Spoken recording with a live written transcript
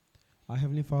Our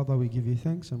Heavenly Father, we give you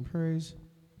thanks and praise.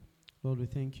 Lord, we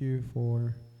thank you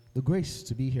for the grace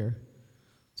to be here,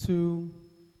 to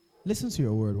listen to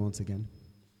your word once again.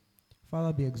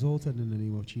 Father, be exalted in the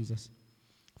name of Jesus.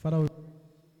 Father, what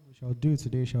we shall do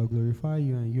today shall glorify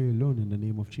you and you alone in the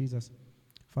name of Jesus.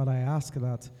 Father, I ask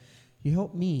that you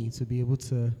help me to be able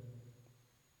to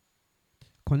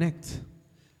connect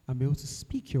and be able to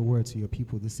speak your word to your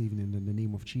people this evening in the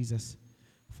name of Jesus.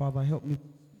 Father, help me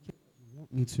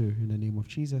me to in the name of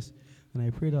Jesus. And I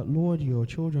pray that, Lord, your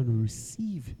children will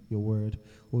receive your word,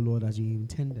 O Lord, as you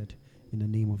intended in the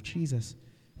name of Jesus.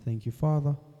 Thank you,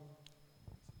 Father.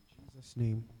 In Jesus'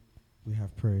 name we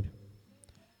have prayed.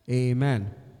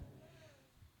 Amen.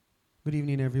 Good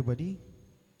evening, everybody.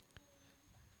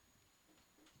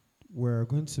 We're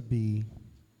going to be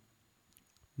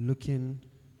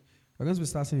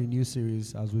starting a new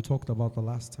series as we talked about the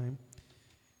last time.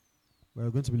 We're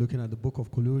going to be looking at the book of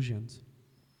Colossians.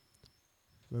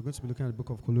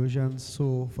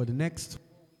 So for the next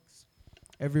weeks,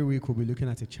 every week we'll be looking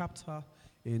at a chapter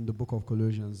in the book of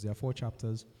Colossians. There are 4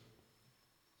 chapters. So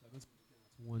we're going to be looking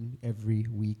at one every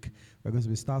week. We're going to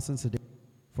be starting today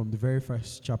from the very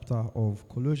first chapter of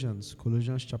Colossians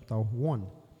chapter 1.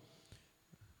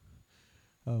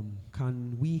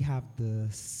 Can we have the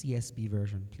CSB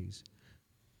version, please?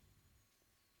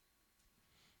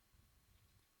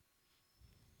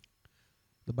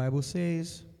 The Bible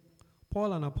says,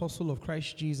 Paul, an apostle of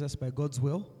Christ Jesus by God's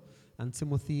will, and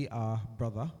Timothy, our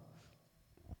brother,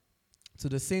 to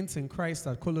the saints in Christ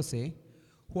at Colossae,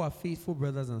 who are faithful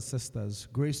brothers and sisters,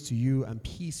 grace to you and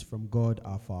peace from God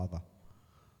our Father.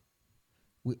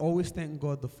 We always thank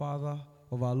God the Father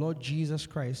of our Lord Jesus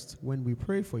Christ when we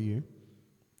pray for you,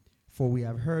 for we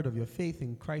have heard of your faith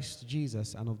in Christ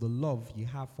Jesus and of the love you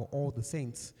have for all the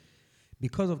saints.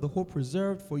 Because of the hope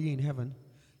reserved for you in heaven,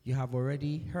 you have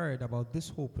already heard about this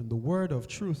hope in the word of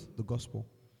truth, the gospel,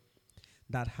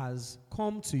 that has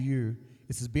come to you.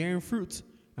 It is bearing fruit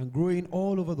and growing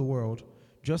all over the world,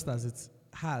 just as it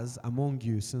has among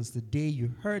you since the day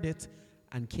you heard it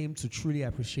and came to truly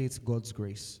appreciate God's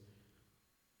grace.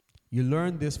 You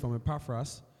learned this from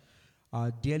Epaphras, our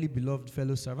dearly beloved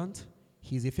fellow servant.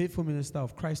 He is a faithful minister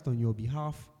of Christ on your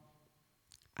behalf,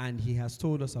 and he has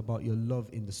told us about your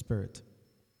love in the Spirit.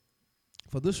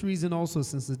 For this reason also,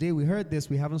 since the day we heard this,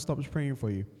 we haven't stopped praying for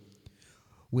you.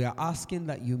 We are asking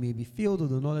that you may be filled with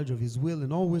the knowledge of his will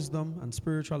in all wisdom and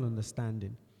spiritual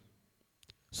understanding,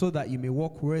 so that you may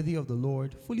walk worthy of the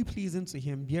Lord, fully pleasing to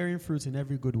him, bearing fruit in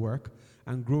every good work,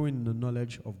 and growing in the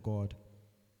knowledge of God,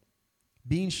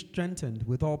 being strengthened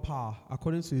with all power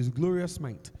according to his glorious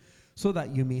might, so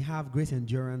that you may have great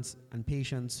endurance and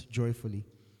patience joyfully,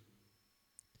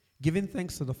 giving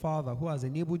thanks to the Father who has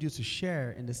enabled you to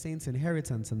share in the saints'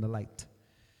 inheritance in the light.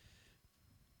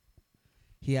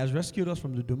 He has rescued us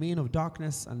from the domain of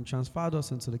darkness and transferred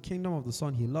us into the kingdom of the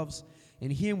Son he loves.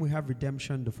 In him we have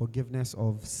redemption, the forgiveness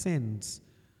of sins.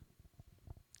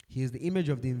 He is the image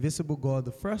of the invisible God,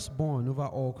 the firstborn over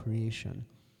all creation.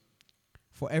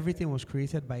 For everything was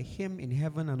created by him in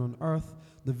heaven and on earth,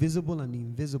 the visible and the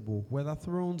invisible, whether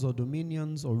thrones or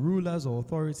dominions or rulers or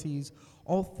authorities,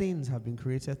 all things have been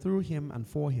created through him and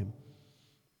for him.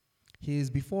 He is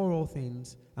before all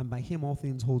things, and by him all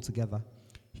things hold together.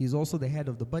 He is also the head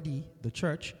of the body, the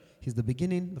church. He is the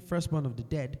beginning, the firstborn of the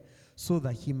dead, so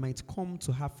that he might come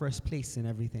to have first place in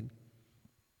everything.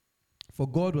 For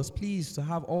God was pleased to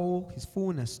have all his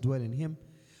fullness dwell in him,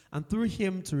 and through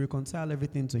him to reconcile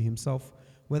everything to himself,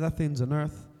 whether things on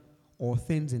earth or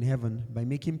things in heaven, by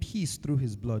making peace through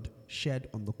his blood shed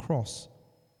on the cross.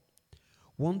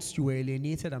 Once you were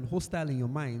alienated and hostile in your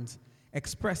minds,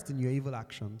 expressed in your evil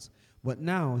actions, but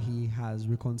now he has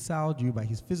reconciled you by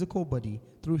his physical body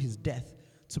through his death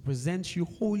to present you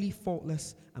wholly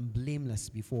faultless and blameless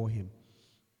before him.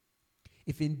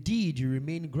 If indeed you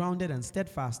remain grounded and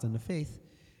steadfast in the faith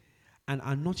and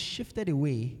are not shifted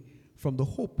away from the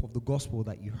hope of the gospel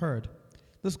that you heard,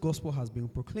 this gospel has been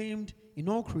proclaimed in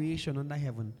all creation under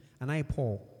heaven, and I,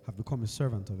 Paul, have become a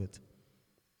servant of it.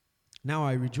 Now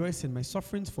I rejoice in my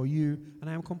sufferings for you, and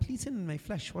I am completing in my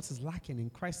flesh what is lacking in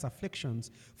Christ's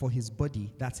afflictions for his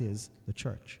body, that is, the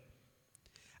church.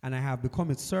 And I have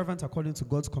become its servant according to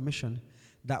God's commission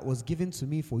that was given to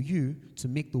me for you to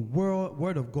make the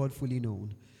word of God fully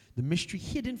known, the mystery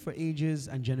hidden for ages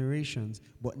and generations,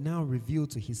 but now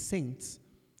revealed to his saints.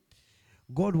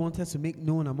 God wanted to make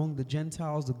known among the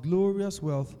Gentiles the glorious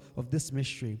wealth of this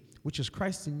mystery, which is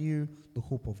Christ in you, the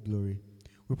hope of glory.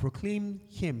 We proclaim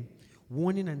him,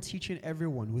 warning and teaching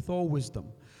everyone with all wisdom,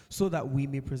 so that we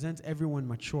may present everyone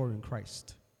mature in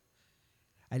Christ.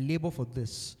 I labor for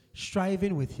this,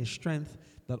 striving with his strength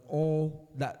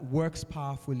that works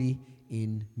powerfully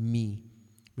in me.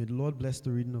 May the Lord bless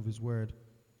the reading of his word.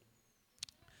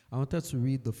 I wanted to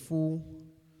read the full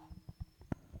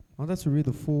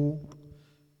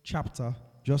chapter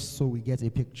just so we get a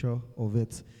picture of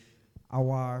it.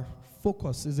 Our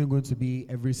focus isn't going to be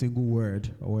every single word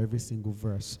or every single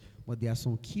verse, but there are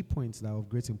some key points that are of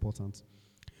great importance.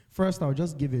 First, I'll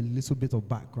just give a little bit of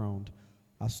background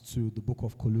as to the book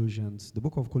of Colossians. The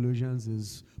book of Colossians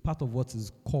is part of what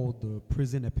is called the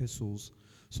prison epistles.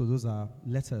 So those are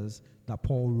letters that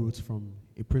Paul wrote from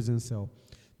a prison cell.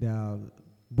 There are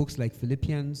books like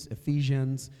Philippians,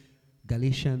 Ephesians,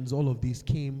 Galatians. All of these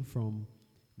came from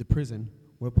the prison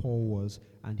where Paul was,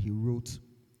 and he wrote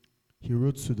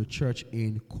to the church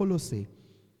in Colossae.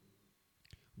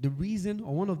 The reason,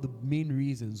 or one of the main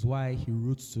reasons why he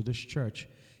wrote to this church,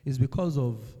 is because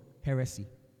of heresy.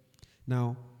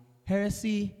 Now,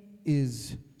 heresy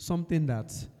is something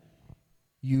that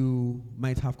you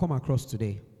might have come across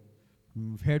today.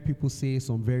 You've heard people say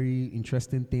some very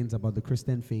interesting things about the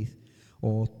Christian faith,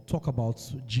 or talk about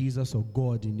Jesus or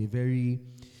God in a very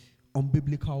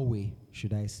unbiblical way,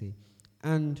 should I say.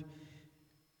 And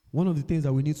one of the things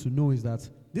that we need to know is that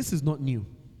this is not new.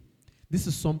 This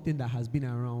is something that has been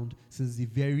around since the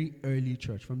very early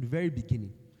church, from the very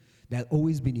beginning. There has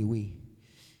always been a way.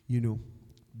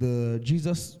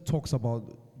 Jesus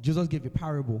gave a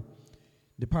parable,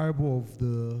 the parable of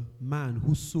the man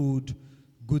who sowed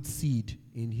good seed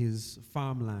in his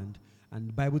farmland. And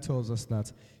the Bible tells us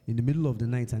that in the middle of the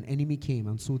night, an enemy came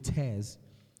and sowed tares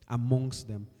amongst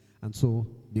them. And so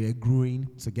they were growing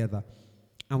together.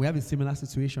 And we have a similar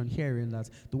situation here in that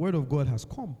the word of God has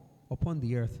come upon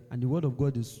the earth, and the word of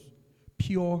God is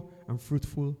pure and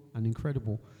fruitful and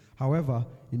incredible. However,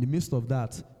 in the midst of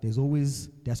that, there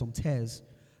are some tares,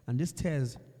 and these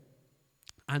tares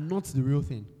are not the real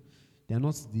thing. They are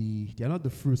not the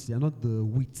fruits. They are not the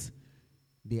wheat.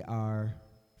 They are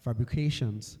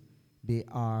fabrications. They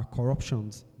are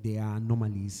corruptions. They are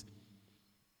anomalies.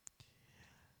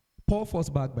 Paul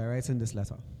fought back by writing this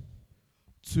letter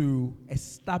to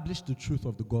establish the truth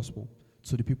of the gospel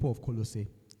to the people of Colossae.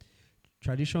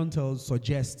 Tradition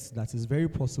suggests that it's very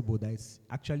possible that it's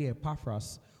actually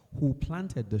Epaphras who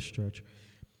planted this church,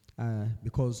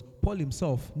 because Paul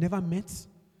himself never met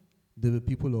the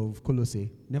people of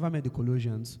Colossae, never met the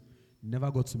Colossians,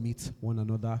 never got to meet one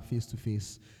another face to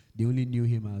face. They only knew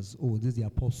him as, this is the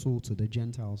apostle to the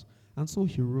Gentiles. And so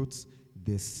he wrote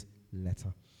this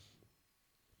letter.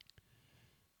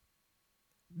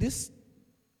 This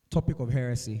topic of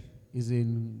heresy is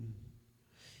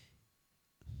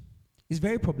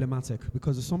very problematic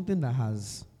because it's something that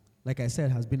has, like I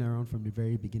said, has been around from the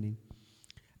very beginning.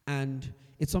 And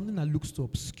it's something that looks to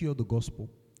obscure the gospel.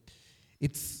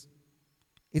 Its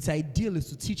ideal is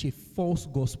to teach a false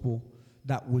gospel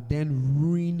that would then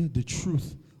ruin the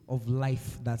truth of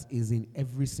life that is in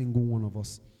every single one of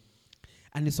us.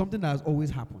 And it's something that has always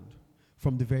happened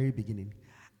from the very beginning.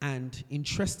 And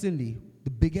interestingly, the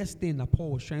biggest thing that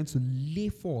Paul was trying to lay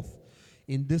forth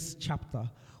in this chapter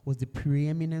was the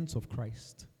preeminence of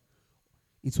Christ.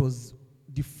 It was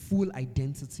the full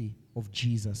identity of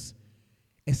Jesus,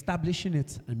 establishing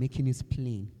it and making it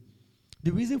plain.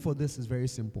 The reason for this is very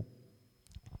simple.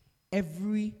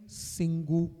 Every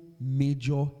single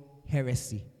major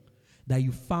heresy that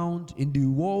you found in the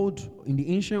world, in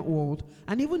the ancient world,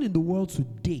 and even in the world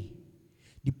today,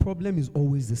 the problem is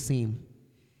always the same: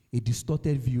 a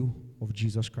distorted view of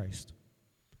Jesus Christ.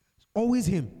 It's always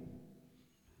him.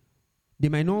 They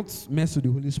might not mess with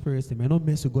the Holy Spirit, they might not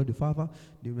mess with God the Father,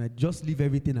 they might just leave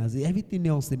everything as everything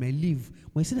else they might leave.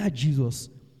 When you see that Jesus,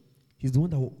 he's the one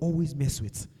that will always mess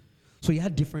with. So you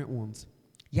had different ones.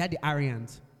 You had the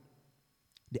Arians.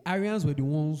 The Arians were the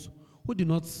ones who did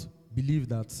not believe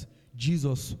that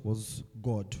Jesus was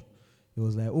God. He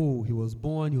was like, he was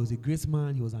born, he was a great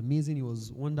man, he was amazing, he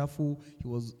was wonderful, he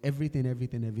was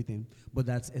everything. But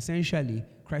that essentially,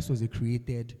 Christ was a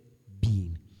created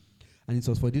being. And it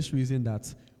was for this reason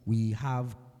that we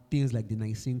have things like the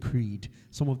Nicene Creed,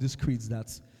 some of these creeds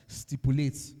that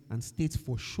stipulates and states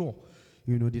for sure.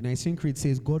 The Nicene Creed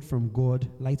says, God from God,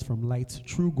 light from light,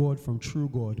 true God from true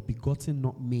God, begotten,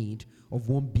 not made, of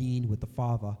one being with the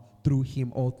Father. Through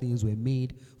him all things were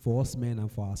made, for us men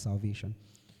and for our salvation.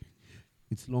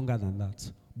 It's longer than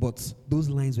that. But those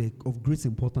lines were of great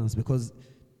importance because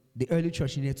the early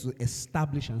church needed to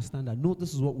establish and stand that, no,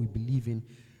 this is what we believe in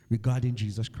regarding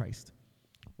Jesus Christ.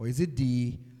 Or is it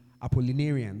the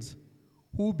Apollinarians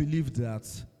who believed that,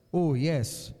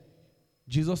 yes,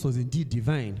 Jesus was indeed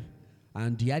divine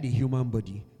and he had a human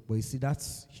body, but you see,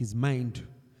 that's his mind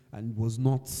and was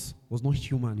not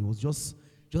human. It was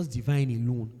just divine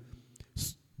alone.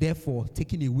 therefore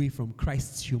taking away from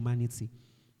Christ's humanity?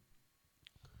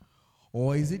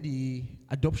 Or is it the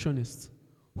adoptionists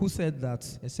who said that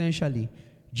essentially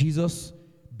Jesus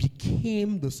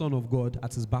became the Son of God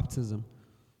at his baptism?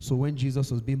 So when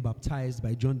Jesus was being baptized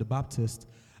by John the Baptist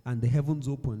and the heavens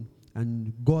opened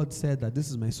and God said that this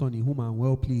is my Son in whom I am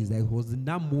well pleased, that it was in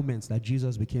that moment that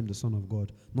Jesus became the Son of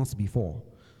God, not before.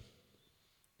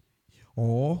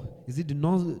 Or is it the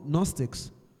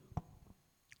Gnostics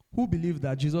who believed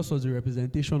that Jesus was a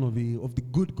representation of the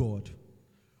good God,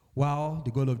 while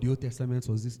the God of the Old Testament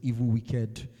was this evil,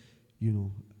 wicked,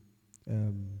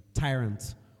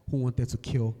 tyrant who wanted to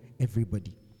kill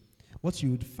everybody? What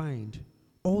you would find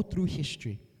all through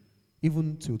history,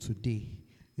 even till today,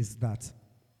 is that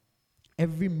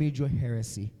every major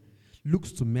heresy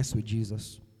looks to mess with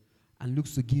Jesus and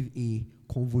looks to give a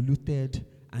convoluted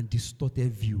and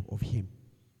distorted view of him.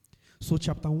 So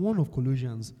chapter 1 of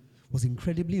Colossians was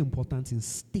incredibly important in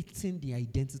stating the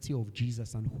identity of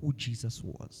Jesus and who Jesus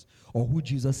was, or who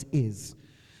Jesus is,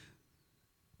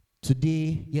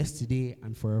 today, yesterday,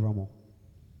 and forevermore.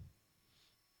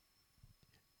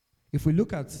 If we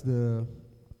look at the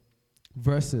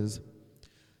verses,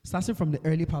 starting from the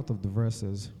early part of the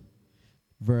verses,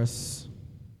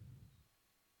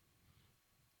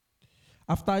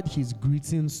 after his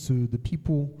greetings to the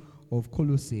people of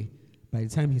Colossae, by the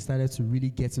time he started to really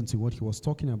get into what he was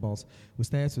talking about, we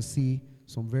started to see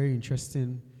some very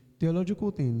interesting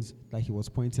theological things that he was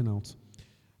pointing out.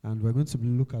 And we're going to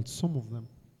look at some of them.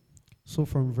 So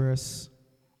from verse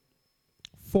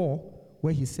 4,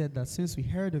 where he said that since we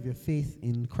heard of your faith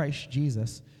in Christ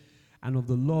Jesus and of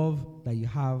the love that you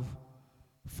have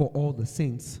for all the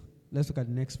saints. Let's look at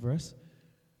the next verse.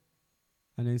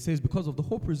 And then it says, because of the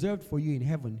hope reserved for you in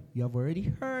heaven, you have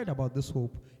already heard about this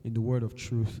hope in the word of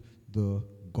truth, the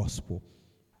gospel.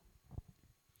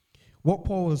 What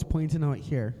Paul was pointing out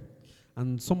here,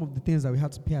 and some of the things that we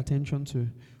had to pay attention to,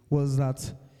 was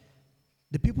that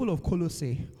the people of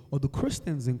Colossae, or the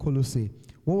Christians in Colossae,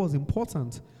 what was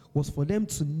important was for them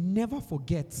to never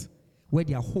forget where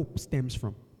their hope stems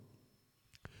from.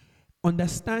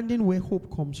 Understanding where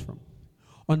hope comes from,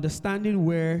 understanding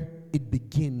where it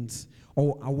begins,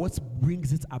 or what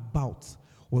brings it about,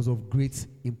 was of great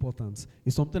importance.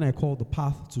 It's something I call the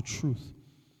path to truth.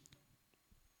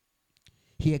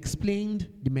 He explained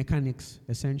the mechanics,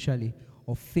 essentially,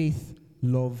 of faith,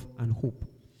 love, and hope.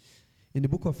 In the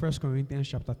book of 1 Corinthians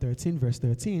chapter 13, verse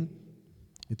 13,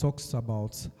 it talks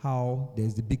about how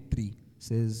there's the big three. It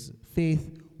says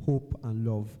faith, hope, and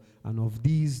love. And of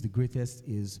these, the greatest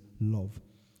is love.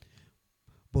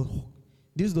 But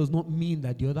this does not mean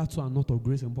that the other two are not of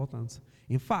great importance.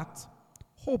 In fact,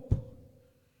 hope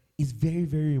is very,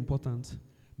 very important,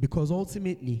 because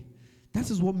ultimately,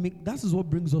 that is what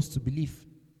brings us to belief.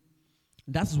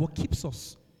 That is what keeps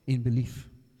us in belief.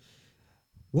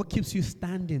 What keeps you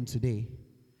standing today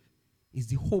is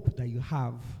the hope that you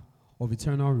have of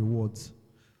eternal rewards,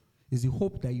 is the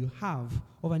hope that you have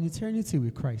of an eternity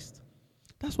with Christ.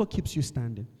 That's what keeps you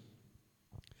standing.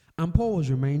 And Paul was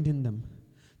reminding them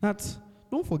that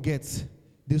don't forget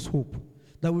this hope,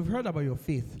 that we've heard about your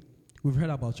faith, we've heard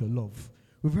about your love,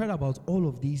 we've heard about all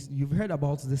of these, you've heard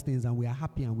about these things, and we are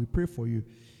happy and we pray for you.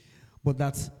 But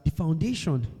that the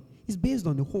foundation is based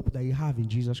on the hope that you have in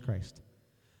Jesus Christ.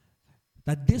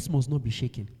 That this must not be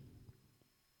shaken.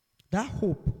 That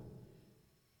hope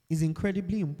is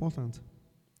incredibly important.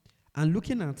 And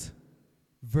looking at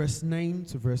verse 9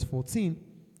 to verse 14,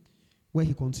 where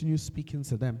he continues speaking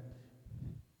to them,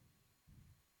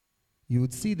 you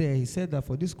would see there, he said that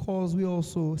for this cause we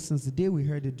also, since the day we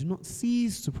heard it, do not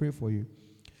cease to pray for you,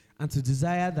 and to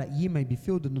desire that ye might be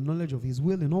filled in the knowledge of his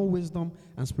will in all wisdom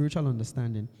and spiritual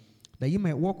understanding, that ye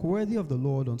might walk worthy of the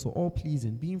Lord unto all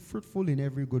pleasing, being fruitful in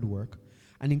every good work,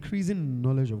 and increasing in the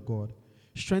knowledge of God,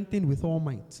 strengthened with all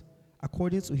might,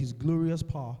 according to his glorious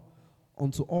power,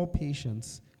 unto all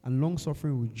patience and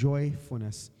long-suffering with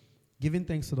joyfulness, giving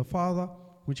thanks to the Father,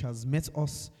 which has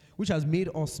made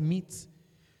us meet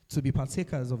to be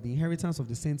partakers of the inheritance of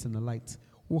the saints in the light,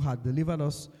 who had delivered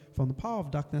us from the power of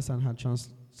darkness and had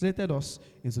translated us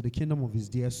into the kingdom of his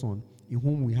dear Son, in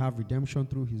whom we have redemption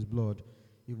through his blood,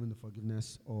 even the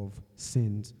forgiveness of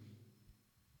sins.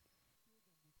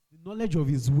 The knowledge of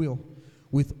his will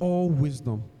with all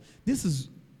wisdom. This is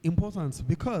important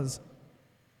because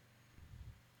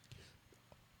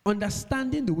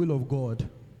understanding the will of God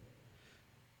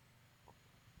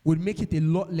would make it a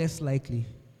lot less likely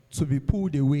to be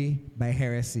pulled away by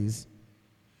heresies.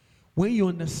 When you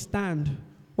understand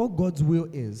what God's will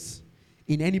is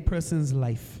in any person's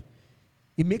life,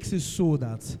 it makes it so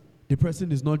that the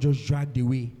person is not just dragged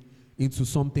away into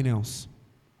something else.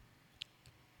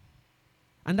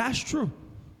 And that's true.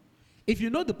 If you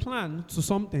know the plan to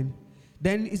something,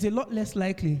 then it's a lot less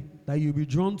likely that you'll be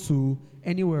drawn to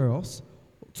anywhere else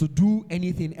to do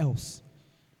anything else.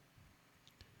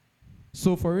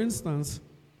 So, for instance,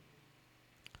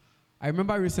 I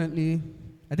remember recently,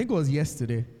 I think it was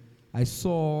yesterday, I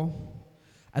saw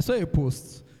a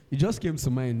post. It just came to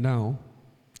mind now.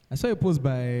 I saw a post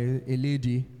by a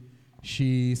lady.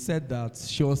 She said that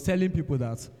she was telling people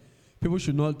that people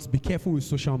should not be careful with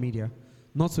social media,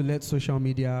 not to let social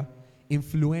media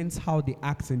influence how they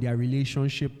act in their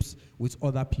relationships with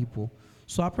other people.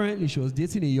 So apparently she was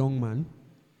dating a young man,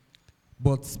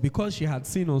 but because she had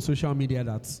seen on social media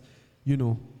that,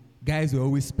 guys were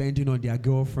always spending on their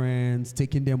girlfriends,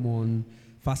 taking them on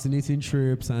fascinating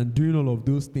trips and doing all of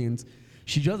those things,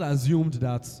 she just assumed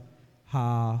that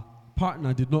her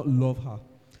partner did not love her.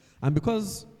 And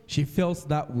because she felt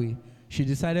that way, she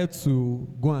decided to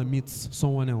go and meet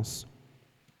someone else.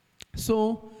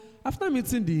 So after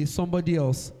meeting somebody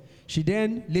else, she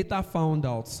then later found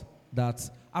out that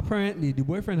apparently the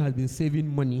boyfriend had been saving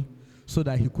money so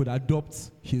that he could adopt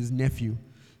his nephew,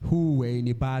 who were in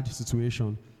a bad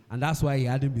situation. And that's why he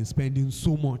hadn't been spending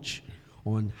so much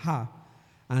on her.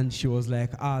 And she was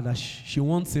like, that she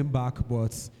wants him back,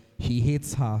 but he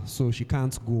hates her, so she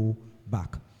can't go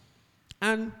back.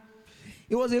 And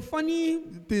it was a funny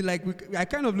thing. I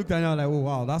kind of looked at it like, oh,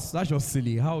 wow, that's just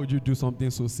silly. How would you do something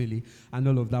so silly and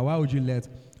all of that? Why would you let?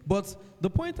 But the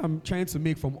point I'm trying to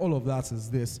make from all of that is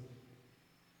this.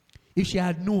 If she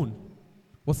had known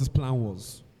what his plan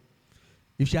was,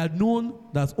 if she had known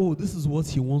that, oh, this is what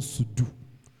he wants to do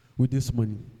with this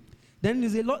money, then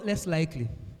it's a lot less likely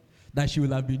that she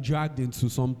will have been dragged into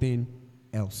something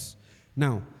else.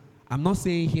 Now, I'm not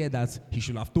saying here that he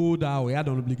should have told her or he had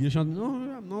an obligation.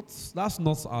 No, I'm not. That's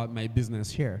not my business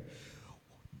here.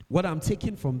 What I'm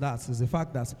taking from that is the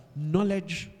fact that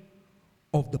knowledge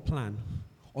of the plan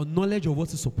or knowledge of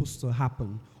what is supposed to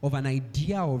happen, of an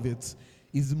idea of it,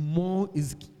 is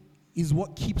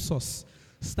what keeps us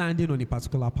standing on a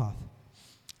particular path.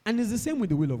 And it's the same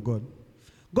with the will of God.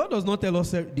 God does not tell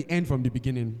us the end from the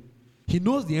beginning. He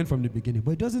knows the end from the beginning,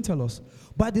 but he doesn't tell us.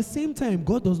 But at the same time,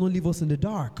 God does not leave us in the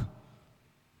dark.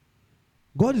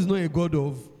 God is not a God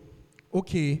of,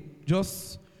 okay,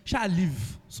 just shall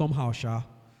live somehow, shall.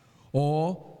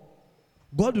 Or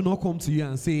God will not come to you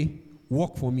and say,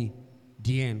 work for me,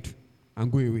 the end, and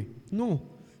go away. No.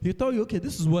 He'll tell you, okay,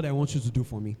 this is what I want you to do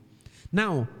for me.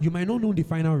 Now, you might not know the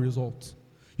final result.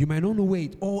 You might not know where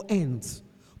it all ends.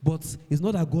 But it's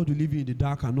not that God will leave you in the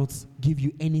dark and not give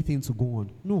you anything to go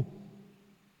on. No.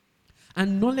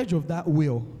 And knowledge of that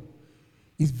will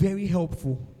is very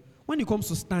helpful when it comes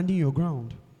to standing your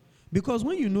ground. Because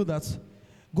when you know that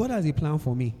God has a plan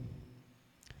for me,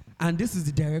 and this is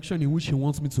the direction in which he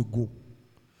wants me to go,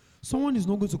 someone is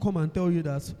not going to come and tell you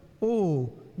that,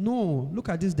 oh, no, look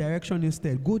at this direction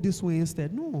instead. Go this way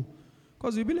instead. No.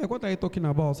 Because you'll be like, what are you talking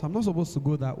about? I'm not supposed to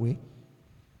go that way.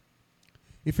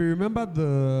 If you remember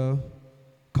the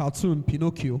cartoon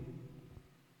Pinocchio,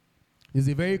 it's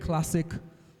a very classic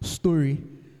story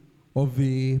of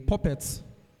a puppet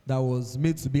that was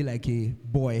made to be like a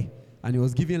boy, and he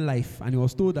was given life, and he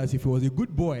was told that if he was a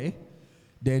good boy,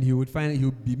 then he would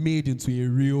be made into a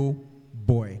real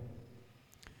boy.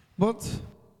 But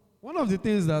one of the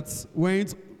things that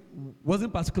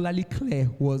wasn't particularly clear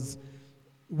was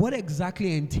what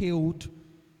exactly entailed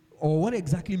or what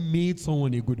exactly made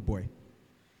someone a good boy.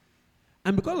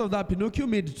 And because of that, Pinocchio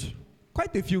made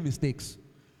quite a few mistakes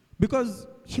because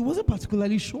he wasn't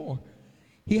particularly sure.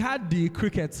 He had the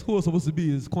cricket, who was supposed to be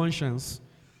his conscience,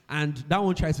 and that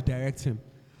one tried to direct him.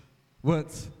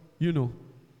 But,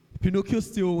 Pinocchio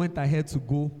still went ahead to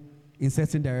go in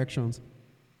certain directions.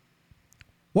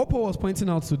 What Paul was pointing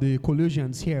out to the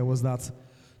Colossians here was that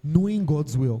knowing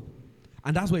God's will,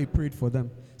 and that's why he prayed for them.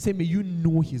 Say, may you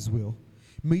know his will.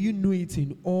 May you know it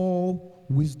in all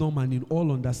wisdom and in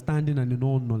all understanding and in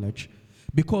all knowledge.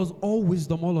 Because all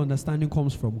wisdom, all understanding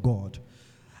comes from God.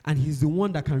 And he's the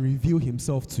one that can reveal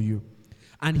himself to you.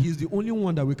 And he's the only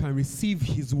one that we can receive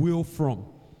his will from.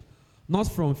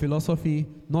 Not from philosophy,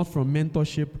 not from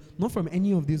mentorship, not from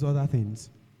any of these other things.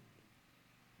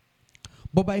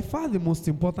 But by far the most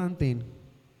important thing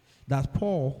that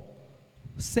Paul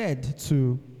said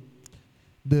to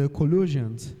the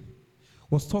Colossians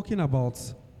was talking about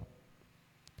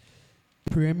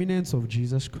the preeminence of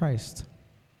Jesus Christ.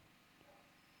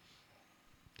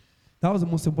 That was the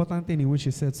most important thing in which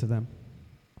he said to them.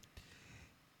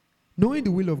 Knowing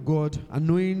the will of God and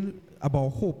knowing about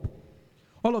hope,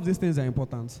 all of these things are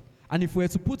important. And if we were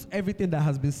to put everything that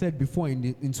has been said before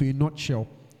into a nutshell,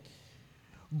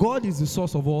 God is the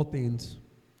source of all things.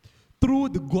 Through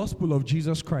the gospel of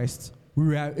Jesus Christ,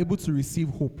 we are able to receive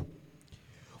hope.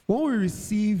 When we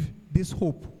receive this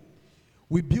hope,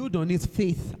 we build on it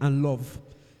faith and love.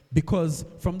 Because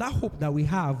from that hope that we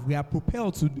have, we are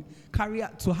propelled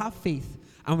to have faith,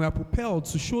 and we are propelled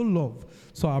to show love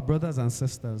to our brothers and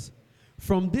sisters.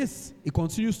 From this, it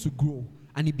continues to grow,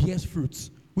 and it bears fruit,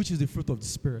 which is the fruit of the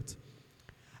Spirit.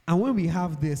 And when we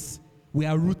have this, we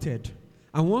are rooted.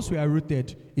 And once we are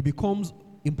rooted, it becomes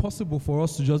impossible for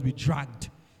us to just be dragged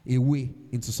away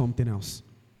into something else.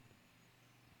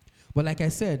 But like I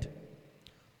said,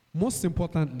 most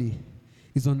importantly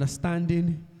is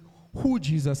understanding who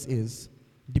Jesus is,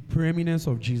 the preeminence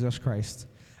of Jesus Christ.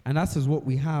 And that is what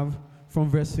we have from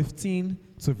verse 15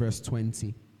 to verse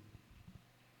 20.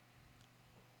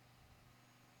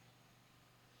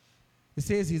 It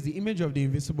says he's the image of the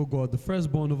invisible God, the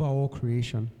firstborn over all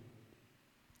creation.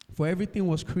 For everything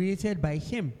was created by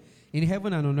him in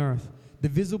heaven and on earth, the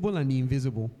visible and the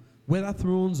invisible, whether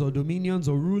thrones or dominions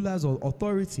or rulers or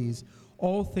authorities,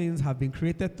 all things have been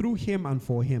created through him and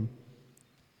for him.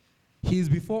 He is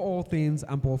before all things,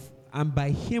 and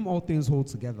by him all things hold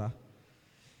together.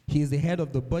 He is the head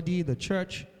of the body, the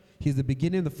church. He is the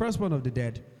beginning, the firstborn of the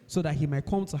dead, so that he might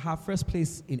come to have first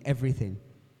place in everything.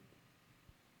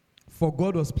 For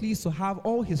God was pleased to have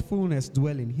all his fullness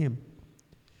dwell in him,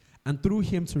 and through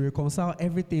him to reconcile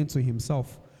everything to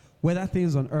himself, whether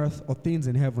things on earth or things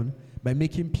in heaven, by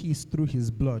making peace through his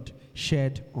blood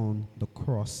shed on the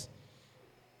cross.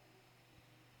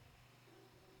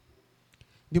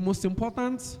 The most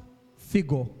important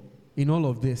figure in all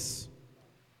of this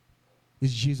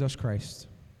is Jesus Christ.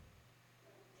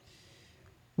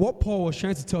 What Paul was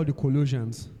trying to tell the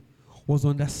Colossians was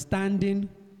understanding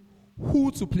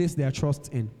who to place their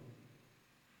trust in,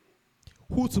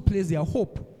 who to place their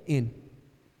hope in.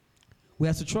 We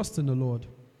have to trust in the Lord.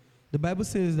 The Bible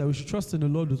says that we should trust in the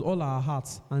Lord with all our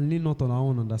hearts and lean not on our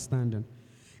own understanding.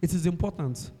 It is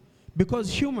important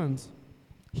because humans,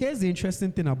 here's the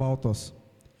interesting thing about us.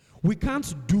 We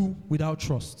can't do without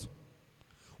trust.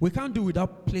 We can't do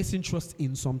without placing trust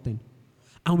in something.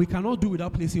 And we cannot do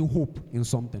without placing hope in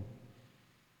something.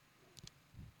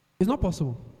 It's not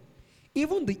possible.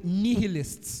 Even the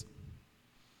nihilists.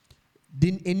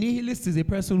 A nihilist is a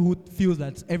person who feels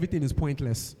that everything is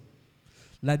pointless.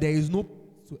 That there is no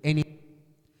to any.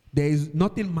 There is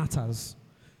nothing matters.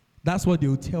 That's what they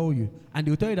will tell you. And they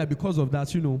will tell you that because of that,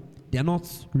 they are not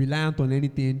reliant on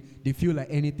anything. They feel like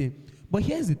anything. But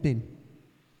here's the thing.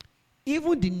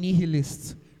 Even the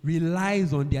nihilist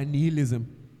relies on their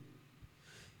nihilism.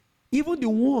 Even the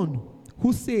one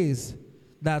who says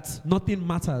that nothing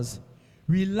matters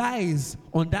relies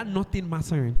on that nothing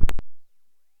mattering.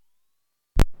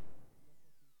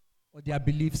 Or their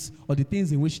beliefs or the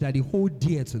things in which that they hold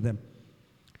dear to them.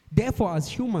 Therefore, as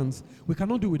humans, we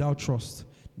cannot do without trust.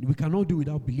 We cannot do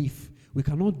without belief. We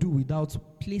cannot do without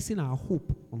placing our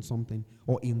hope on something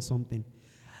or in something.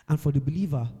 And for the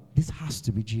believer, this has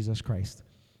to be Jesus Christ.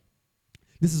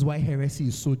 This is why heresy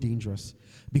is so dangerous.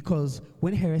 Because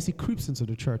when heresy creeps into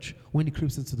the church, when it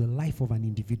creeps into the life of an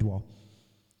individual,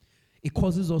 it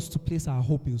causes us to place our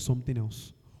hope in something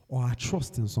else or our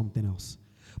trust in something else.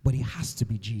 But it has to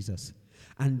be Jesus.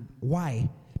 And why?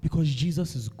 Because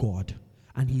Jesus is God,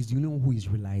 and he's the only one who is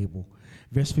reliable.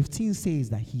 Verse 15 says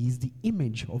that he is the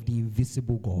image of the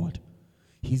invisible God.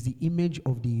 He's the image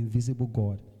of the invisible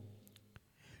God.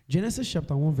 Genesis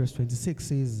chapter 1 verse 26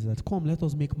 says that, come, let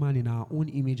us make man in our own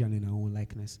image and in our own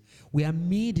likeness. We are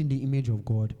made in the image of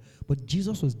God, but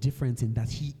Jesus was different in that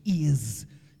he is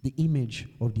the image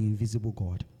of the invisible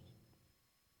God.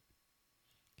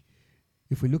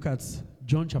 If we look at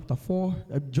John chapter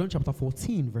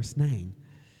 14 verse 9,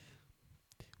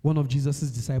 one of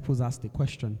Jesus' disciples asked a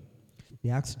question. They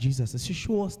asked Jesus, they said,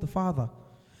 show us the Father.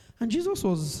 And Jesus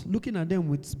was looking at them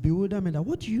with bewilderment.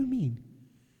 What do you mean?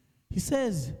 He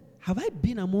says, have I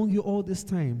been among you all this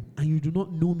time, and you do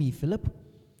not know me, Philip?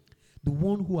 The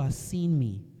one who has seen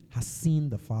me has seen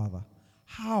the Father.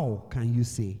 How can you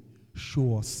say,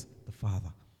 show us the Father?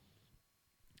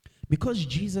 Because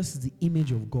Jesus is the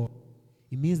image of God,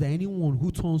 it means that anyone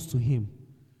who turns to him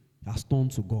has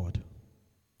turned to God.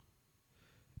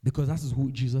 Because that is who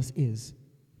Jesus is.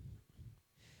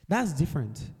 That's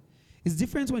different. It's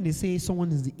different when they say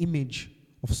someone is the image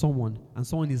of someone and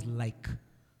someone is like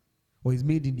or is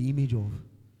made in the image of.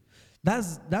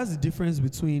 That's the difference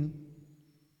between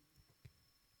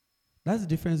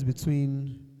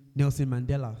Nelson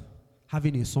Mandela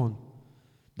having a son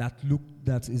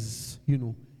that is,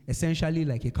 essentially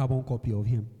like a carbon copy of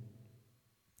him,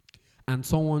 and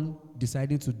someone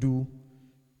deciding to do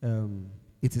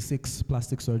 86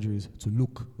 plastic surgeries to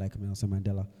look like Nelson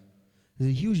Mandela.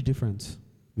 There's a huge difference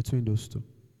between those two.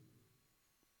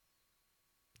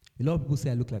 A lot of people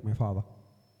say I look like my father.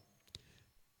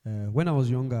 When I was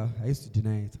younger, I used to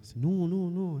deny it. I said, no, I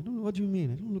don't know. What do you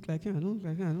mean? I don't look like him. I don't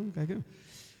look like him.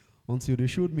 Until they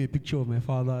showed me a picture of my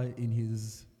father in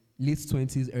his late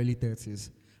 20s, early 30s,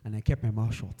 and I kept my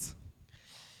mouth shut.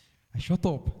 I shut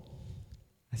up.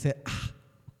 I said,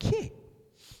 okay.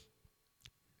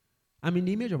 I'm in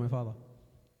the image of my father.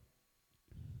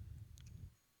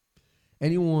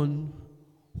 Anyone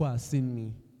who has seen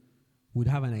me would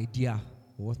have an idea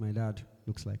of what my dad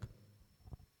looks like.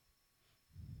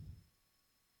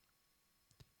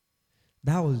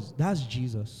 That's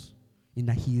Jesus, in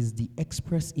that he is the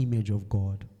express image of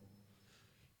God.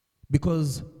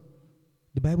 Because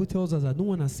the Bible tells us that no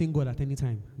one has seen God at any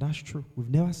time. That's true. We've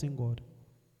never seen God.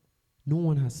 No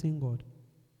one has seen God.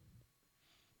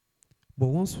 But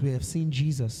once we have seen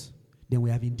Jesus, then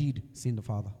we have indeed seen the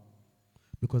Father.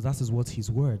 Because that is what his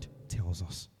word tells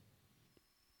us.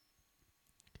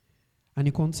 And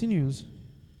he continues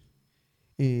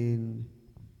he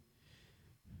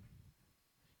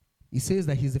says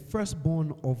that he's the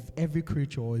firstborn of every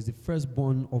creature, or is the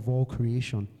firstborn of all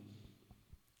creation.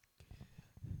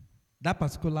 That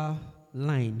particular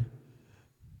line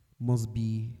we must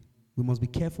be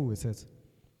careful with it,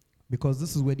 because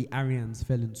this is where the Arians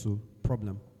fell into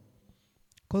problem.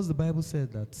 Because the Bible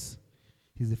said that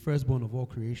he's the firstborn of all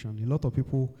creation, a lot of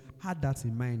people had that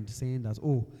in mind, saying that,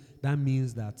 that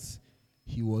means that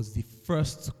he was the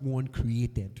first one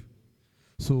created.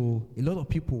 So a lot of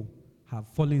people have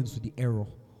fallen into the error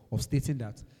of stating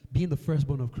that being the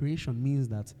firstborn of creation means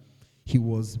that he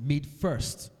was made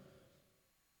first.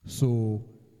 So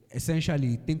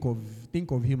essentially, think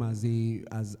of him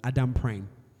as Adam Prime,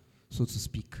 so to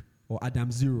speak, or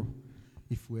Adam Zero,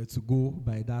 if we were to go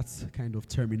by that kind of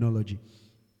terminology.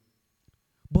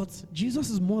 But Jesus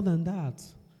is more than that.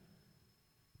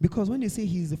 Because when they say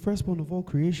he's the firstborn of all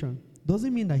creation,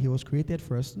 doesn't mean that he was created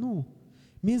first. No.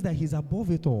 It means that he's above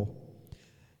it all.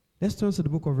 Let's turn to the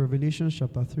book of Revelation,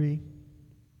 chapter 3,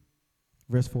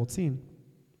 verse 14.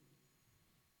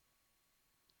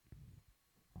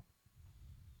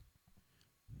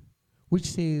 Which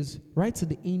says, write to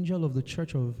the angel of the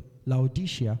church of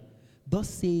Laodicea, thus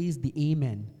says the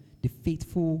Amen, the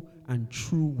faithful and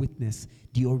true witness,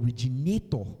 the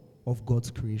originator of God's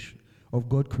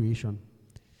creation,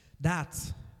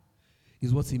 That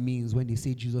is what it means when they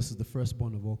say Jesus is the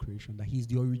firstborn of all creation, that he's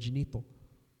the originator.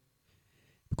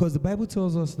 Because the Bible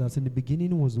tells us that in the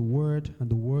beginning was the Word, and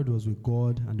the Word was with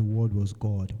God, and the Word was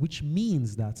God. Which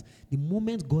means that the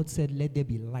moment God said, let there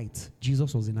be light,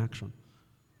 Jesus was in action.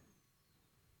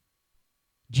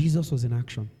 Jesus was in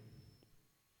action.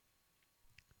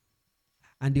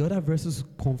 And the other verses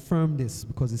confirm this,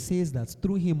 because it says that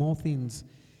through him all things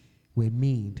were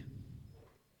made.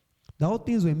 That all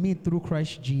things were made through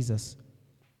Christ Jesus.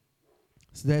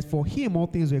 So that for him all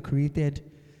things were created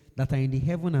that are in the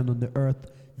heaven and on the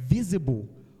earth, visible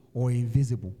or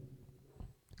invisible,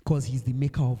 because he's the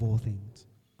maker of all things.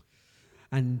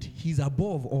 And he's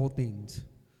above all things.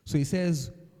 So he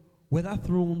says, whether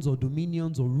thrones or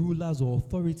dominions or rulers or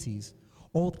authorities,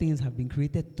 all things have been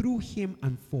created through him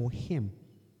and for him.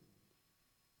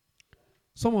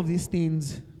 Some of these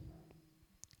things,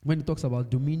 when it talks about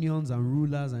dominions and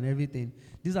rulers and everything,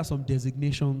 these are some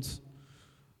designations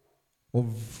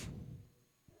of,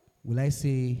 will I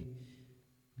say,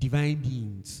 divine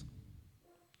beings,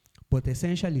 but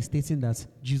essentially stating that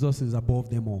Jesus is above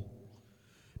them all.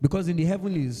 Because in the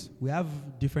heavenlies, we have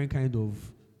different kind of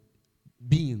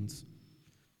beings.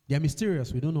 They are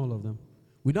mysterious. We don't know all of them.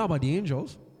 We know about the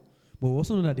angels, but we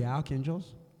also know that they are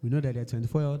archangels. We know that there are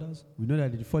 24 elders. We know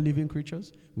that there are 4 living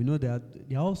creatures. We know that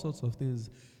there are all sorts of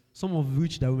things, some of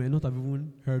which that we may not have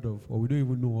even heard of, or we don't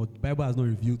even know, or the Bible has not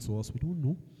revealed to us. We don't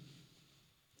know.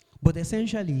 But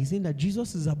essentially, he's saying that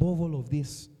Jesus is above all of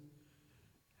this.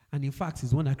 And in fact, he's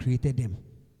the one that created them.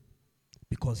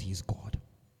 Because he's God.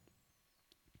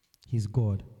 He's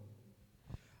God.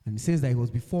 And he says that he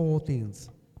was before all things.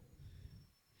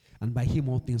 And by him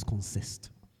all things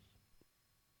consist.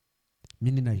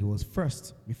 Meaning that he was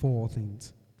first before all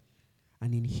things.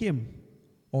 And in him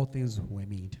all things were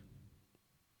made.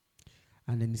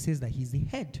 And then he says that he's the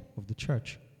head of the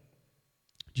church.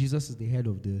 Jesus is the head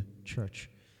of the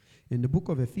church. In the book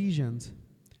of Ephesians,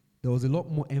 there was a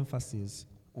lot more emphasis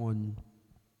on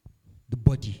the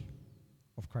body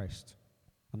of Christ.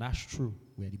 And that's true.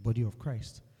 We are the body of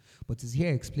Christ. But he's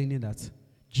here explaining that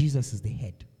Jesus is the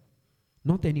head.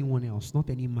 Not anyone else, not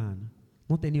any man,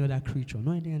 not any other creature,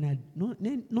 not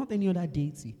any other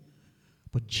deity.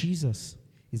 But Jesus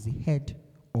is the head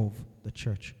of the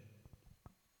church.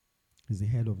 He's the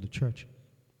head of the church.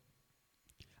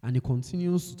 And he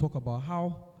continues to talk about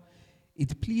how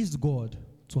it pleased God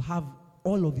to have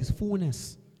all of his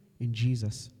fullness in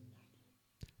Jesus,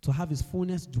 to have his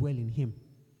fullness dwell in him.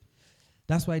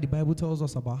 That's why the Bible tells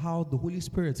us about how the Holy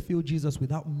Spirit filled Jesus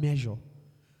without measure.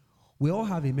 We all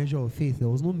have a measure of faith. There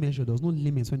was no measure, there was no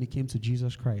limits when it came to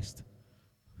Jesus Christ.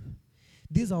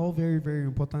 These are all very, very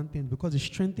important things because it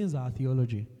strengthens our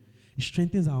theology. It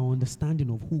strengthens our understanding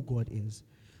of who God is.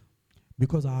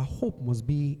 Because our hope must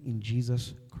be in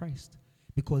Jesus Christ.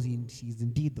 Because he is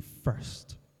indeed the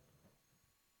first.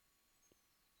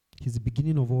 He's the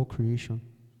beginning of all creation.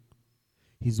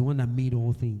 He's the one that made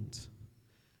all things.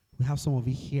 We have some of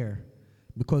it here.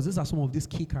 Because these are some of these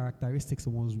key characteristics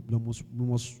we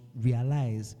must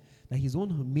realize that he's the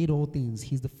one who made all things.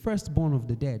 He's the firstborn of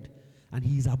the dead. And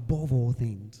he's above all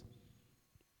things.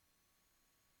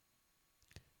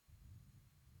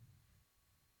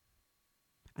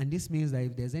 And this means that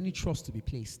if there's any trust to be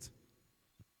placed,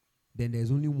 then there's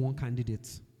only one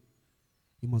candidate.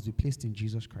 It must be placed in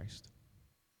Jesus Christ.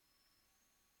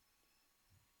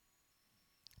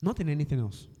 Not in anything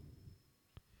else.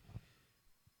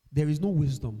 There is no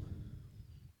wisdom.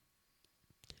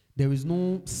 There is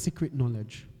no secret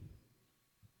knowledge.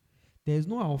 There is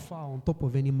no alpha on top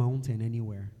of any mountain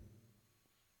anywhere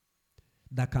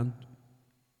that can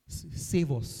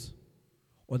save us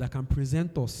or that can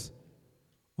present us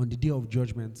on the day of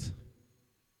judgment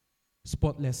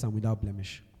spotless and without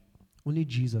blemish. Only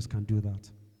Jesus can do that.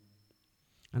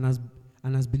 And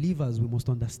as believers, we must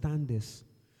understand this,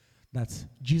 that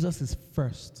Jesus is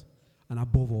first and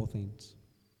above all things.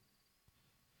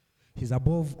 He's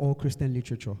above all Christian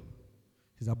literature.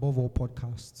 He's above all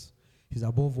podcasts. He's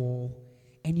above all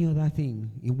any other thing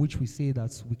in which we say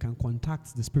that we can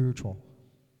contact the spiritual.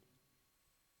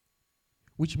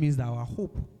 Which means that our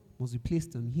hope must be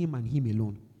placed on him and him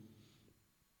alone.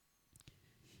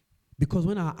 Because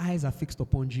when our eyes are fixed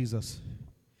upon Jesus,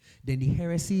 then the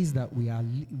heresies that we are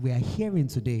hearing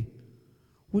today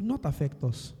would not affect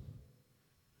us.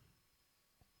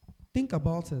 Think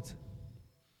about it.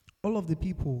 All of the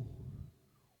people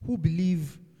who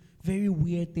believe very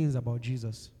weird things about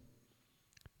Jesus,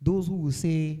 those who will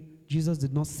say Jesus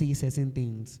did not say certain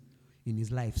things in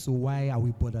his life, so why are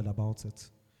we bothered about it?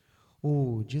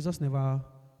 Oh, Jesus never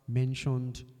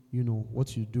mentioned,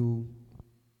 what you do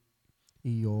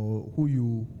in your who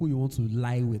you want to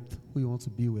lie with, who you want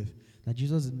to be with. That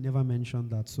Jesus never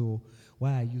mentioned that, so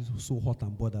why are you so hot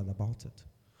and bothered about it?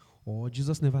 Or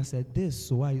Jesus never said this,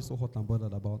 so why are you so hot and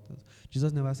bothered about it?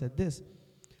 Jesus never said this.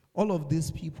 All of these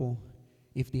people,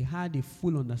 if they had a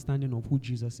full understanding of who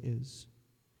Jesus is,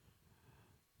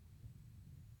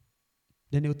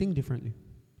 then they'll think differently.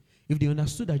 If they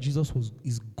understood that Jesus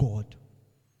is God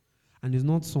and is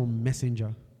not some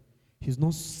messenger, he's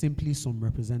not simply some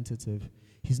representative,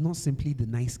 he's not simply the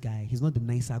nice guy, he's not the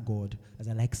nicer God, as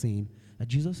I like saying, that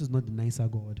Jesus is not the nicer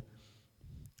God.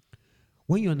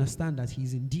 When you understand that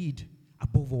he's indeed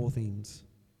above all things,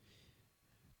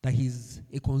 that he's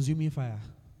a consuming fire,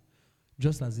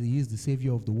 just as he is the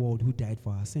Savior of the world who died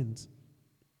for our sins.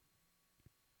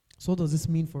 So what does this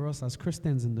mean for us as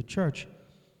Christians in the church?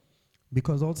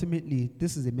 Because ultimately,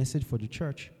 this is a message for the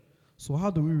church. So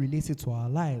how do we relate it to our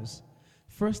lives?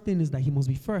 First thing is that he must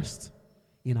be first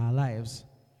in our lives,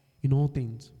 in all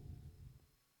things.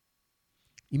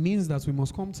 It means that we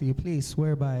must come to a place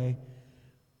whereby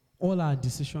all our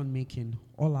decision making,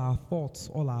 all our thoughts,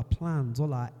 all our plans,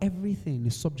 all our everything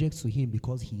is subject to him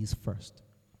because he is first.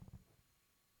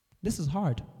 This is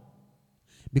hard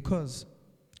because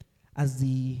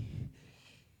we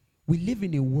live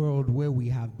in a world where we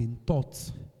have been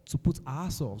taught to put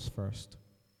ourselves first.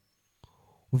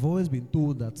 We've always been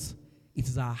told that it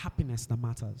is our happiness that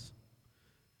matters.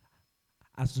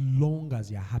 As long as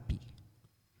you're happy.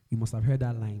 You must have heard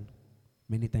that line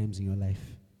many times in your life.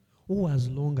 Oh, as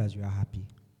long as you are happy.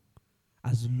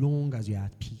 As long as you are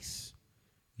at peace.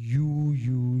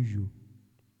 You.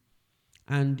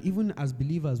 And even as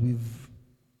believers,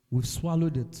 we've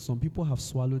swallowed it. Some people have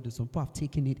swallowed it. Some people have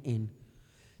taken it in.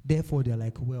 Therefore, they're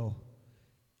like, well,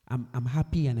 I'm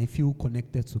happy and I feel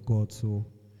connected to God, so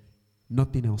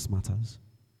nothing else matters.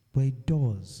 But it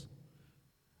does.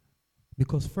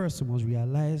 Because first, we must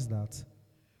realize that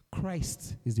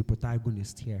Christ is the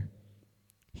protagonist here.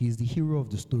 He is the hero of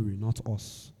the story, not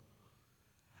us.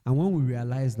 And when we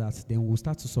realize that, then we'll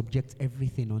start to subject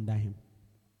everything under him.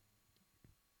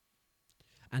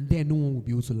 And then no one will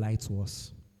be able to lie to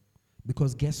us.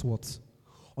 Because guess what?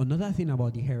 Another thing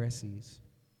about the heresies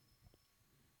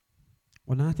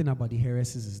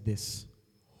is this.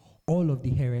 All of the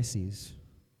heresies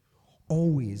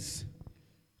always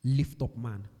lift up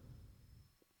man.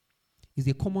 It's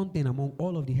a common thing among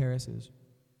all of the heresies.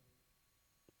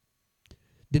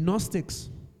 The Gnostics,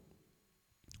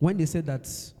 when they said that,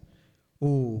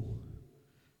 oh,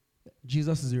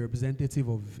 Jesus is a representative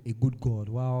of a good God,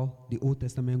 while the Old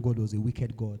Testament God was a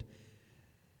wicked God,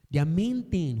 their main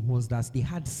thing was that they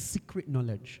had secret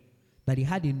knowledge, that they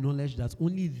had a knowledge that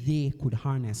only they could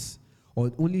harness,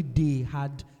 or only they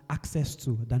had access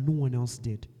to, that no one else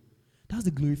did. That's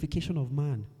the glorification of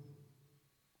man.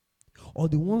 Or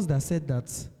the ones that said that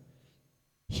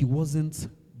he wasn't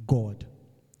God,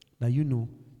 that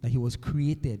that he was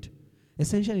created.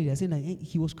 Essentially, they're saying that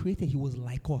he was created, he was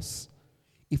like us.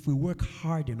 If we work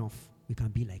hard enough, we can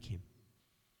be like him.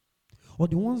 Or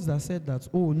the ones that said that,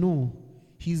 oh no,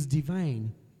 he's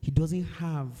divine. He doesn't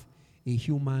have he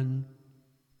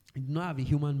did not have a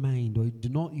human mind, or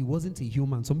he wasn't a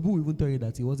human. Some people even tell you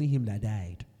that it wasn't him that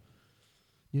died.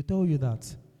 They tell you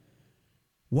that.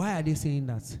 Why are they saying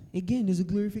that? Again, it's a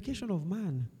glorification of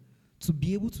man. To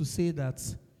be able to say that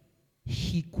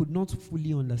he could not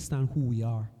fully understand who we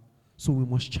are. So we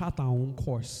must chart our own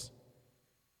course.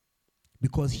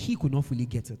 Because he could not fully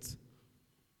get it.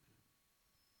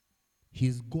 He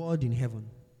is God in heaven.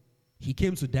 He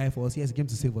came to die for us, yes. He came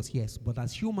to save us, yes. But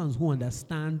as humans who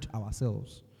understand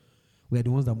ourselves, we are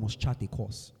the ones that must chart a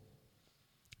course.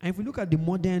 And if we look at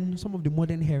some of the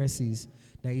modern heresies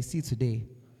that you see today,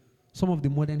 some of the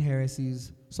modern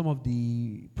heresies, some of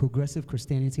the progressive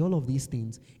Christianity, all of these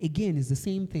things, again, is the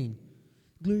same thing.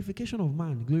 Glorification of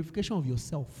man, glorification of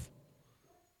yourself.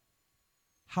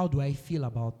 How do I feel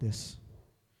about this?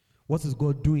 What is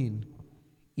God doing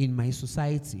in my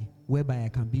society whereby I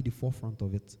can be the forefront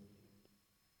of it?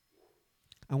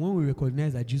 And when we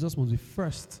recognize that Jesus must be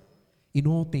first in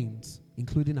all things,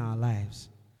 including our lives,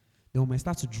 then we might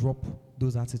start to drop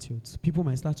those attitudes. People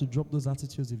might start to drop those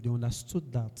attitudes if they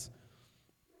understood that.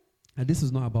 And this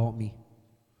is not about me.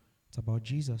 It's about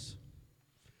Jesus.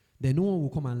 Then no one will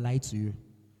come and lie to you.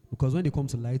 Because when they come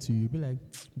to lie to you, you'll be like,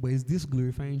 but is this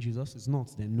glorifying Jesus? It's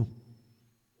not. Then no.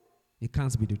 It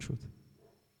can't be the truth.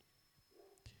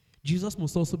 Jesus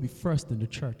must also be first in the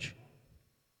church.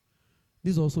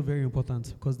 This is also very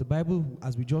important because the Bible,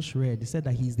 as we just read, it said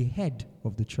that he is the head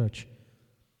of the church.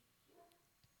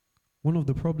 One of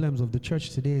the problems of the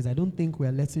church today is I don't think we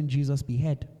are letting Jesus be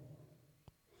head.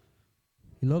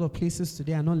 A lot of places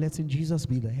today are not letting Jesus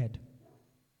be the head.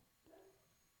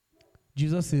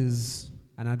 Jesus is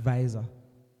an advisor.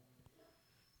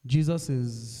 Jesus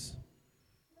is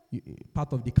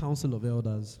part of the council of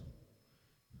elders.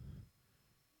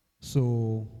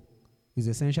 So it's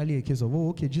essentially a case of, oh,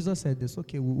 okay, Jesus said this.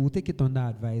 Okay, we'll take it under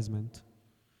advisement.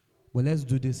 But let's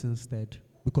do this instead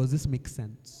because this makes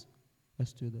sense.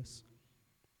 Let's do this.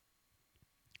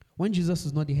 When Jesus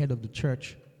is not the head of the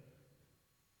church,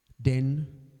 then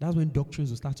that's when doctrines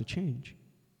will start to change.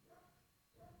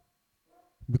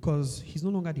 Because he's no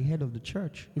longer the head of the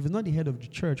church. If he's not the head of the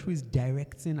church, who is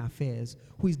directing affairs?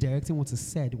 Who is directing what is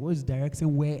said? Who is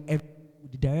directing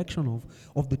the direction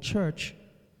of the church?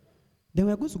 Then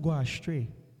we're going to go astray.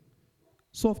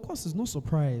 So, of course, it's no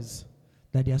surprise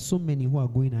that there are so many who are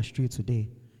going astray today.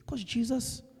 Because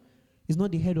Jesus is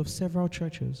not the head of several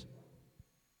churches.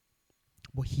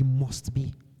 But he must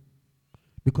be.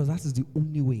 Because that is the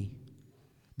only way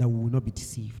that we will not be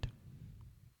deceived.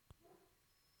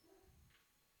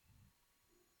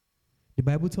 The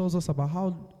Bible tells us about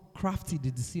how crafty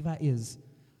the deceiver is,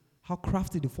 how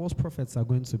crafty the false prophets are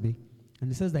going to be.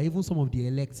 And it says that even some of the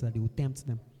elect, that they will tempt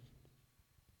them.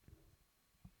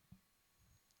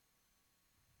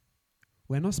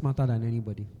 We're not smarter than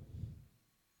anybody.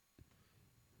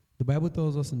 The Bible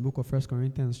tells us in the book of 1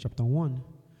 Corinthians chapter 1,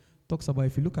 talks about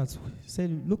if you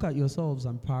look at yourselves,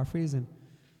 I'm paraphrasing,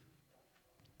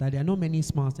 that there are not many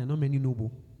smart, there are not many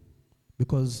noble.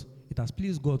 Because it has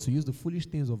pleased God to use the foolish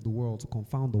things of the world to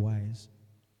confound the wise.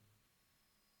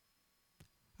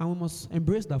 And we must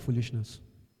embrace that foolishness.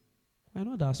 We're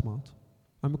not that smart.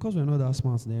 And because we're not that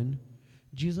smart, then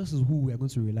Jesus is who we are going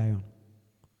to rely on.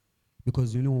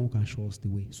 Because the only one who can show us the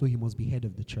way. So he must be head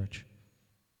of the church.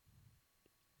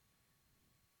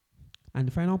 And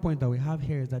the final point that we have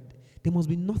here is that there must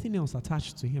be nothing else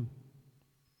attached to him.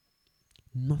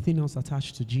 Nothing else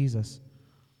attached to Jesus.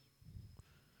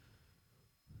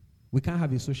 We can't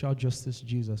have a social justice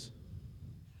Jesus.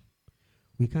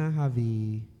 We can't have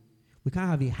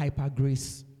a hyper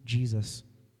grace Jesus.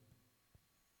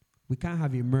 We can't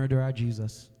have a murderer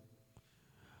Jesus.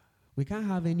 We can't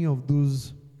have any of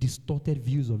those distorted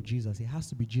views of Jesus. It has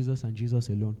to be Jesus and Jesus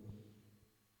alone.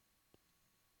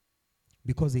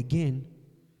 Because again,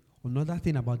 another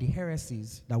thing about the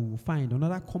heresies that we'll find,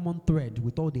 another common thread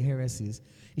with all the heresies,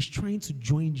 is trying to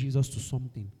join Jesus to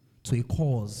something, to a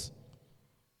cause.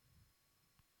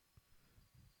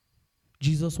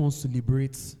 Jesus wants to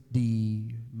liberate the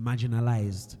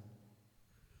marginalized.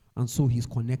 And so he's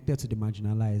connected to the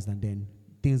marginalized, and then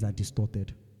things are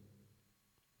distorted.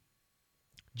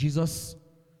 Jesus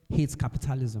hates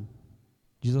capitalism.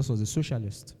 Jesus was a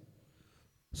socialist.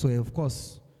 So, of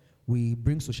course, we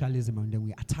bring socialism and then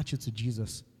we attach it to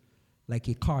Jesus, like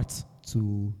a cart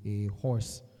to a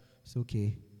horse. It's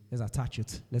okay, let's attach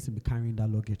it. Let him be carrying that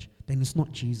luggage. Then it's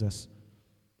not Jesus.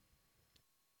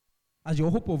 As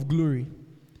your hope of glory,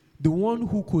 the one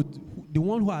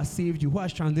who has saved you, who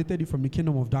has translated you from the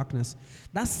kingdom of darkness,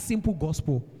 that simple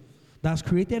gospel that has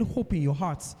created hope in your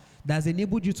hearts, that has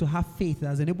enabled you to have faith, that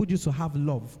has enabled you to have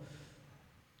love.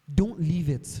 Don't leave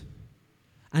it.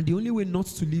 And the only way not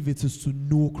to leave it is to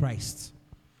know Christ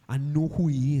and know who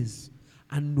he is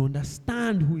and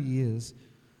understand who he is.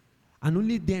 And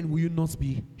only then will you not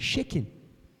be shaken.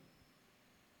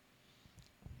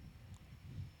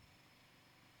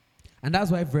 And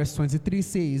that's why verse 23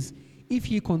 says,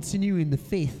 if ye continue in the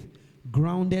faith,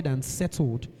 grounded and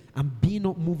settled, and be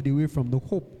not moved away from the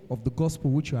hope of the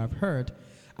gospel which you have heard,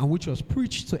 and which was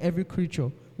preached to every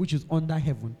creature which is under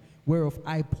heaven, whereof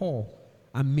I, Paul,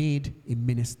 am made a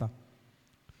minister.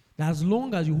 That as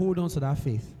long as you hold on to that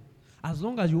faith, as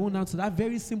long as you hold on to that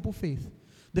very simple faith,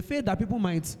 the faith that people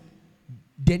might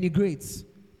denigrate,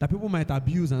 that people might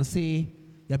abuse and say,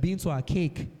 you're being too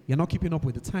archaic, you're not keeping up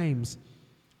with the times,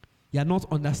 you're not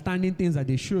understanding things that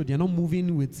they should, you're not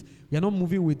moving with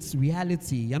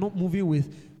reality, you're not moving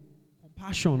with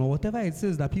compassion, or whatever it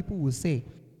is that people will say.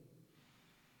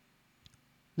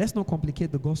 Let's not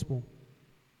complicate the gospel.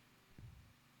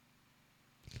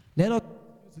 Let us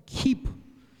keep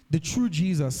the true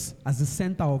Jesus as the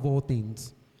center of all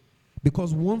things.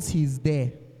 Because once he's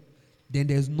there, then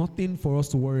there's nothing for us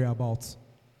to worry about.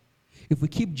 If we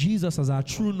keep Jesus as our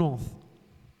true north,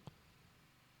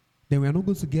 then we are not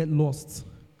going to get lost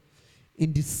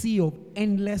in the sea of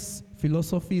endless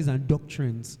philosophies and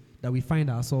doctrines that we find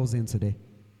ourselves in today.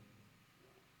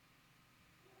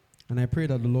 And I pray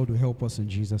that the Lord will help us in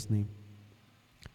Jesus' name.